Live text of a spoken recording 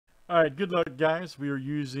All right, good luck, guys. We're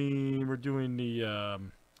doing the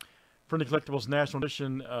Friendly Collectibles National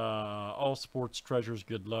Edition, All Sports Treasures.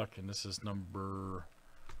 Good luck, and this is number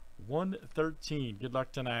 113. Good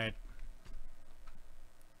luck tonight.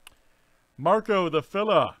 Marco the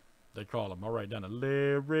fella, they call him. All right, down to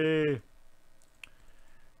Larry.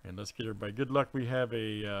 And let's get everybody good luck. We have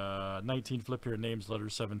a 19 flip here, names,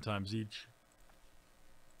 letters, 7 times each.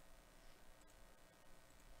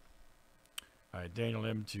 All right, Daniel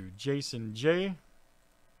M to Jason J.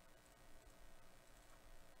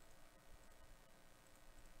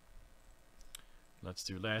 Let's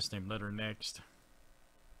do last name, letter next.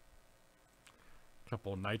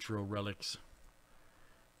 Couple Nitro relics.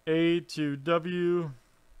 A to W.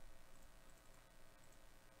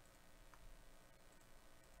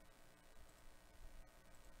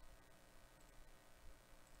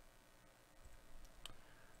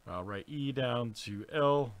 All right, E down to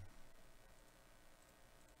L.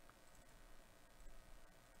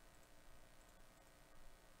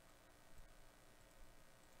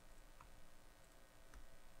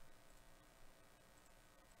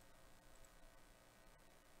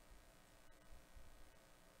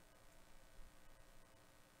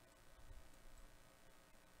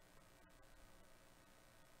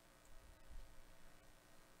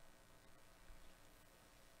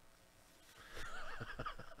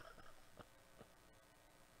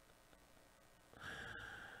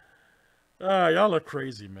 Y'all look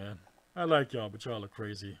crazy, man. I like y'all, but y'all look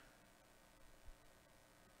crazy.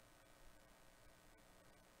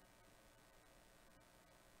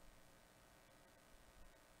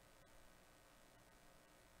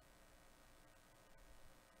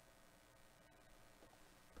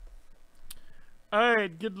 All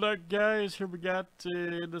right, good luck, guys. Here we got,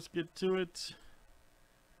 let's get to it.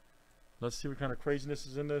 Let's see what kind of craziness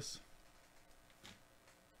is in this.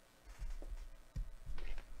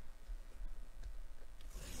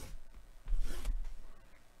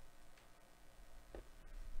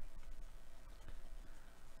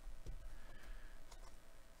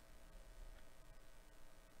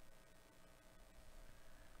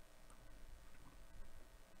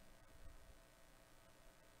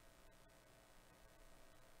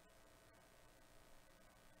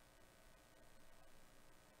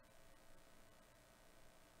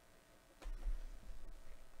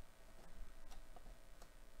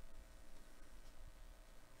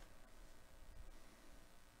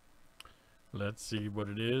 Let's see what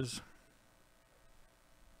it is.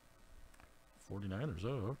 49ers.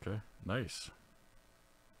 Oh, okay. Nice.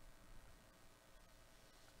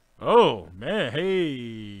 Oh, man.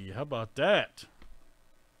 Hey, how about that?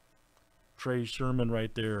 Trey Sherman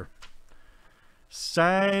right there.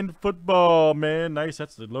 Signed football, man. Nice.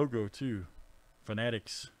 That's the logo, too.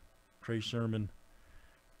 Fanatics. Trey Sherman.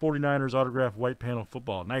 49ers autograph white panel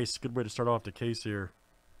football. Nice. Good way to start off the case here.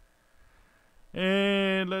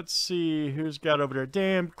 And let's see who's got over there.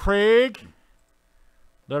 Damn, Craig.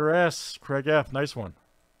 Letter S. Craig F. Nice one.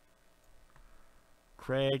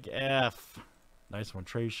 Craig F. Nice one.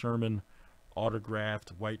 Trey Sherman.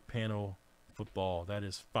 Autographed white panel football. That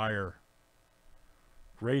is fire.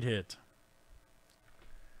 Great hit.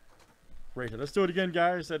 Great hit. Let's do it again,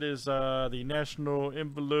 guys. That is the national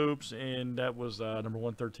envelopes. And that was number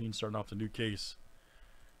 113 starting off the new case.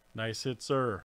 Nice hit, sir.